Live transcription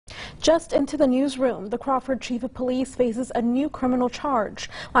Just into the newsroom, the Crawford Chief of Police faces a new criminal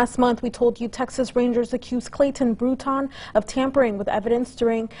charge. Last month, we told you Texas Rangers accused Clayton Bruton of tampering with evidence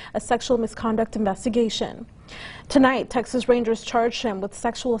during a sexual misconduct investigation. Tonight, Texas Rangers charged him with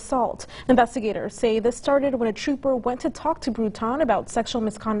sexual assault. Investigators say this started when a trooper went to talk to Bruton about sexual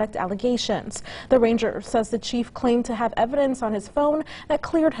misconduct allegations. The Ranger says the chief claimed to have evidence on his phone that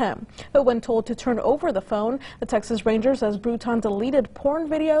cleared him. But when told to turn over the phone, the Texas Ranger says Bruton deleted porn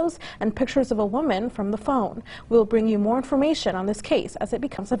videos and pictures of a woman from the phone. We'll bring you more information on this case as it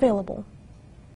becomes available.